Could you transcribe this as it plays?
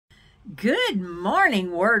Good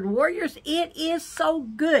morning, Word Warriors. It is so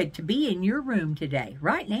good to be in your room today,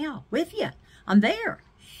 right now, with you. I'm there.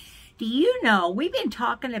 Do you know, we've been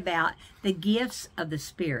talking about the gifts of the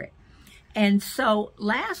Spirit. And so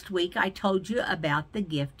last week I told you about the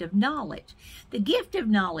gift of knowledge. The gift of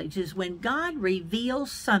knowledge is when God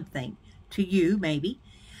reveals something to you, maybe,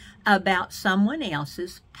 about someone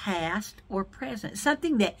else's past or present,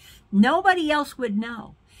 something that nobody else would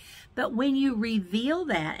know. But when you reveal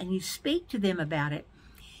that and you speak to them about it,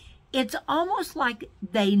 it's almost like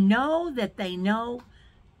they know that they know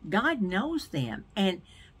God knows them and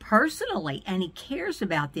personally, and He cares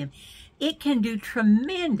about them. It can do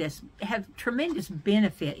have tremendous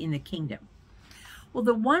benefit in the kingdom. Well,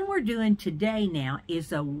 the one we're doing today now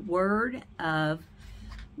is a word of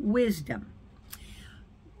wisdom.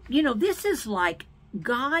 You know, this is like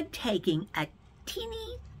God taking a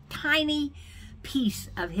teeny tiny piece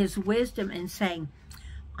of His wisdom and saying,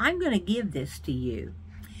 I'm going to give this to you.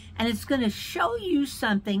 And it's going to show you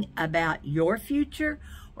something about your future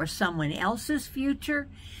or someone else's future.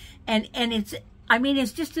 And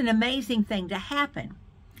it's just an amazing thing to happen.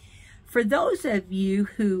 For those of you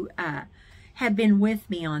who have been with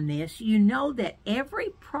me on this, you know that every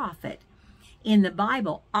prophet in the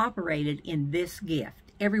Bible operated in this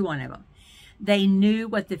gift, every one of them. They knew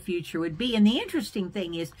what the future would be. And the interesting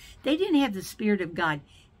thing is they didn't have the Spirit of God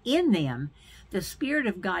in them. The Spirit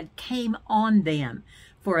of God came on them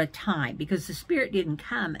for a time because the Spirit didn't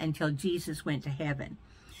come until Jesus went to heaven.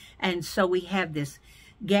 And so we have this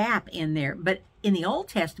gap in there. But in the Old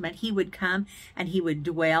Testament, He would come and He would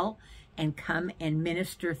dwell and come and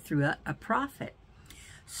minister through a prophet.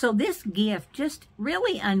 So this gift just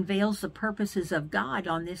really unveils the purposes of God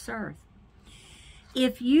on this earth.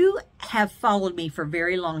 If you have followed me for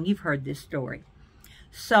very long, you've heard this story.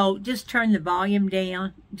 So just turn the volume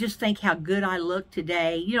down. Just think how good I look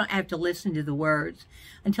today. You don't have to listen to the words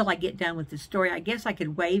until I get done with the story. I guess I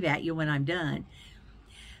could wave at you when I'm done.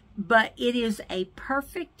 But it is a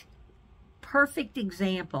perfect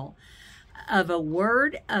example of a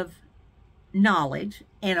word of knowledge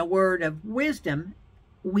and a word of wisdom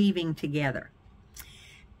weaving together.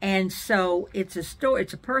 And so it's a story,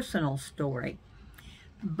 it's a personal story.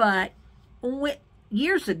 But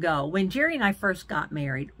years ago, when Jerry and I first got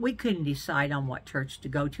married, we couldn't decide on what church to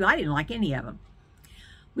go to. I didn't like any of them.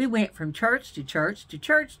 We went from church to church to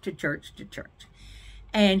church to church to church.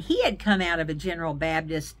 And he had come out of a General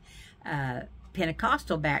Baptist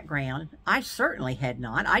Pentecostal background. I certainly had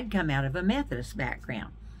not. I'd come out of a Methodist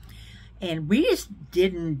background. And we just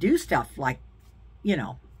didn't do stuff like, you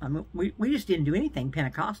know, we just didn't do anything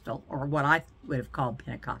Pentecostal or what I would have called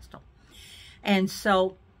Pentecostal. And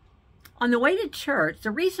so on the way to church,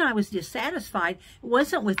 the reason I was dissatisfied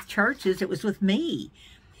wasn't with churches, it was with me.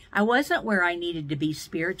 I wasn't where I needed to be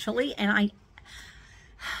spiritually, and I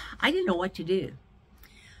didn't know what to do.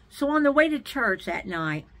 So on the way to church that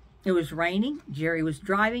night, it was raining, Jerry was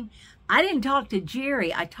driving. I didn't talk to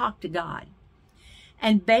Jerry, I talked to God.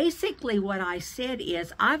 And basically what I said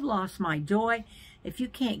is, I've lost my joy. If you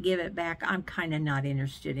can't give it back, I'm kind of not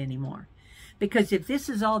interested anymore. Because if this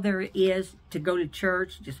is all there is to go to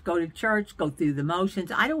church, just go to church, go through the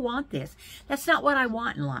motions. I don't want this. That's not what I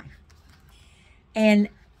want in life. And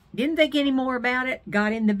didn't think any more about it.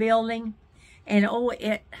 Got in the building. And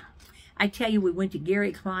I tell you, we went to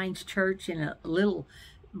Gary Klein's church in a little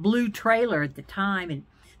blue trailer at the time. And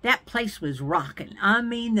that place was rocking. I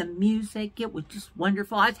mean, the music, it was just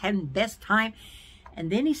wonderful. I was having the best time.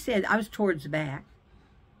 And then he said, I was towards the back.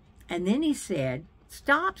 And then he said,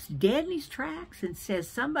 stops dead in his tracks and says,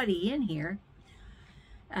 somebody in here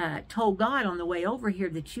told God on the way over here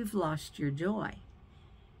that you've lost your joy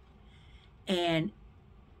and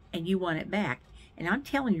you want it back. And I'm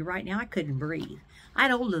telling you right now, I couldn't breathe.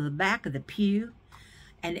 I'd hold to the back of the pew,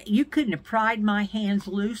 and you couldn't have pried my hands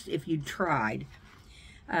loose if you'd tried.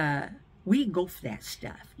 We didn't go for that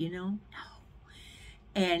stuff, you know? No.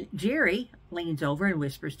 And Jerry leans over and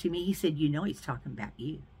whispers to me, he said, you know he's talking about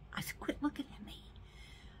you. I said, quit looking at me.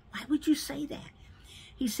 Why would you say that?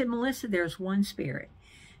 He said, Melissa, there's one Spirit.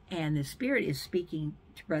 And the Spirit is speaking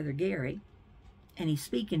to Brother Gary. And He's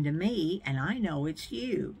speaking to me. And I know it's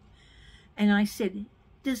you. And I said,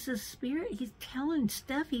 does the Spirit, He's telling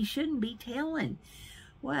stuff He shouldn't be telling.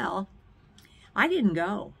 Well, I didn't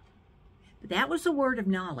go. But that was a word of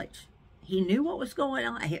knowledge. He knew what was going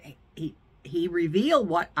on. He revealed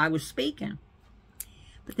what I was speaking.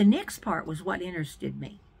 But the next part was what interested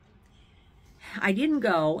me. I didn't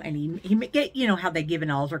go, and he you know how they give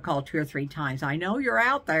an altar call 2 or 3 times. I know you're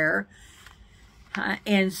out there.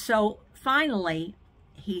 And so finally,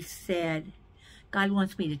 he said, God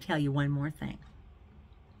wants me to tell you one more thing.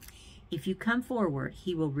 If you come forward,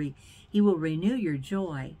 he will renew your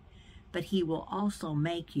joy, but he will also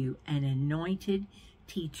make you an anointed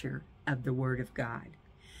teacher of the Word of God.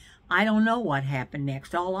 I don't know what happened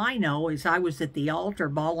next. All I know is I was at the altar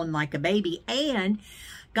bawling like a baby, and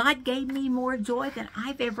God gave me more joy than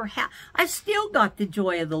I've ever had. I still got the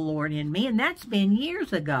joy of the Lord in me, and that's been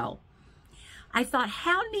years ago. I thought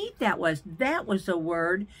how neat that was. That was a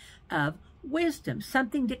word of wisdom,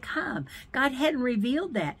 something to come. God hadn't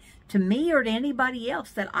revealed that to me or to anybody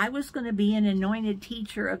else, that I was going to be an anointed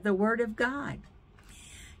teacher of the Word of God.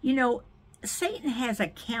 You know, Satan has a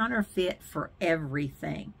counterfeit for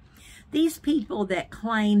everything. These people that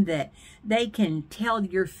claim that they can tell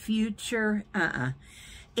your future,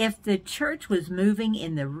 If the church was moving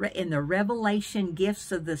in the revelation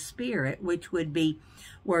gifts of the Spirit, which would be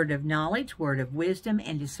word of knowledge, word of wisdom,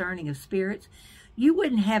 and discerning of spirits, you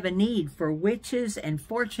wouldn't have a need for witches and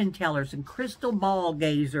fortune tellers and crystal ball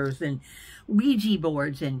gazers and Ouija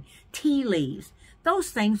boards and tea leaves.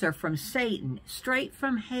 Those things are from Satan, straight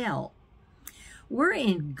from hell. We're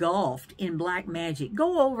engulfed in black magic.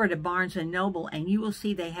 Go over to Barnes & Noble and you will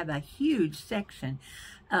see they have a huge section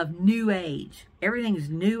of New Age. Everything's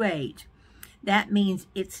New Age. That means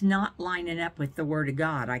it's not lining up with the Word of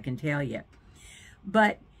God, I can tell you.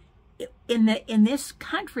 But in this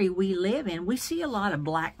country we live in, we see a lot of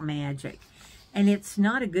black magic, and it's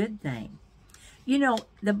not a good thing. You know,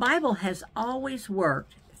 the Bible has always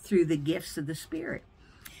worked through the gifts of the Spirit.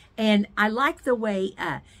 And I like the way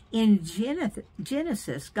in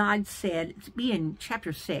Genesis, God said, it's in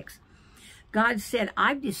chapter 6, God said,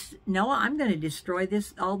 Noah, I'm going to destroy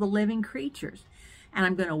all the living creatures, and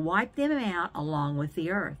I'm going to wipe them out along with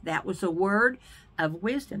the earth. That was a word of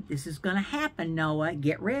wisdom. This is going to happen, Noah.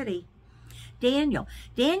 Get ready. Daniel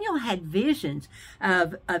had visions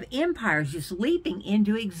of empires just leaping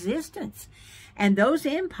into existence. And those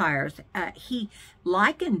empires, he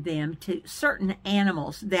likened them to certain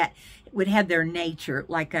animals that would have their nature,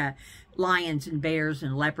 like lions and bears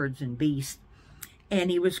and leopards and beasts.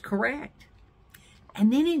 And he was correct.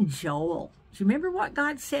 And then in Joel, do you remember what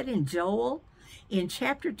God said in Joel? In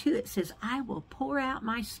chapter 2, it says, I will pour out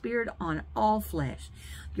my Spirit on all flesh.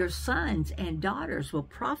 Your sons and daughters will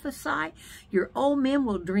prophesy. Your old men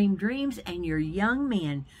will dream dreams, and your young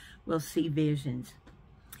men will see visions.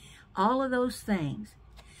 All of those things.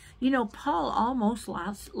 You know, Paul almost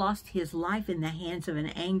lost his life in the hands of an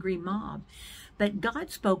angry mob, but God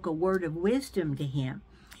spoke a word of wisdom to him.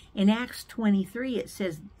 In Acts 23, it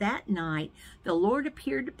says, that night the Lord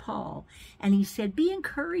appeared to Paul, and he said, be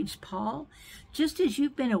encouraged, Paul. Just as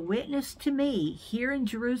you've been a witness to me here in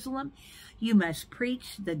Jerusalem, you must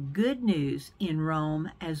preach the good news in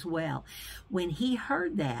Rome as well. When he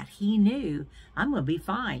heard that, he knew, I'm going to be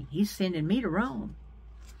fine. He's sending me to Rome.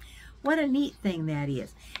 What a neat thing that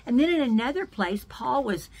is. And then in another place, Paul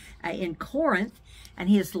was in Corinth, and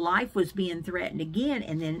his life was being threatened again.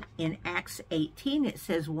 And then in Acts 18, it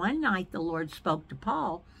says, one night the Lord spoke to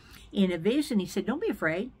Paul in a vision. He said, don't be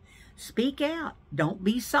afraid. Speak out. Don't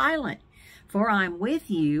be silent. For I'm with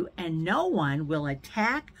you, and no one will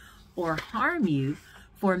attack or harm you,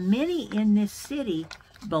 for many in this city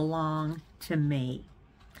belong to me.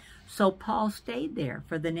 So Paul stayed there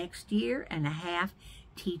for the next year and a half,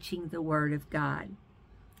 teaching the Word of God.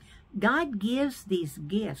 God gives these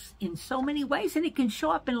gifts in so many ways, and it can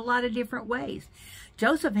show up in a lot of different ways.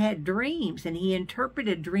 Joseph had dreams, and he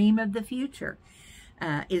interpreted a dream of the future.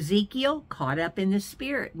 Ezekiel caught up in the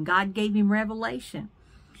Spirit, and God gave him revelation.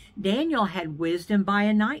 Daniel had wisdom by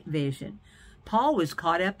a night vision. Paul was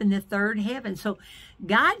caught up in the third heaven. So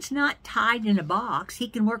God's not tied in a box. He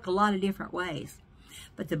can work a lot of different ways.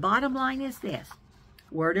 But the bottom line is this.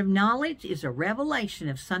 Word of knowledge is a revelation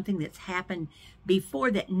of something that's happened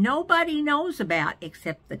before that nobody knows about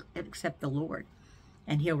except the Lord.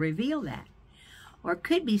 And he'll reveal that. Or it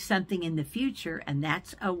could be something in the future, and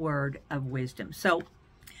that's a word of wisdom. So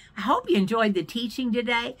I hope you enjoyed the teaching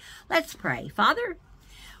today. Let's pray. Father,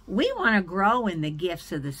 we want to grow in the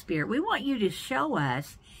gifts of the Spirit. We want you to show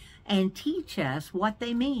us and teach us what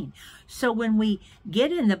they mean. So when we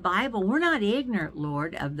get in the Bible, we're not ignorant,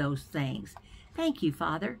 Lord, of those things. Thank you,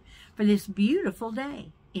 Father, for this beautiful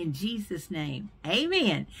day. In Jesus' name,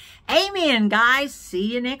 amen. Amen, guys.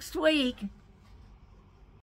 See you next week.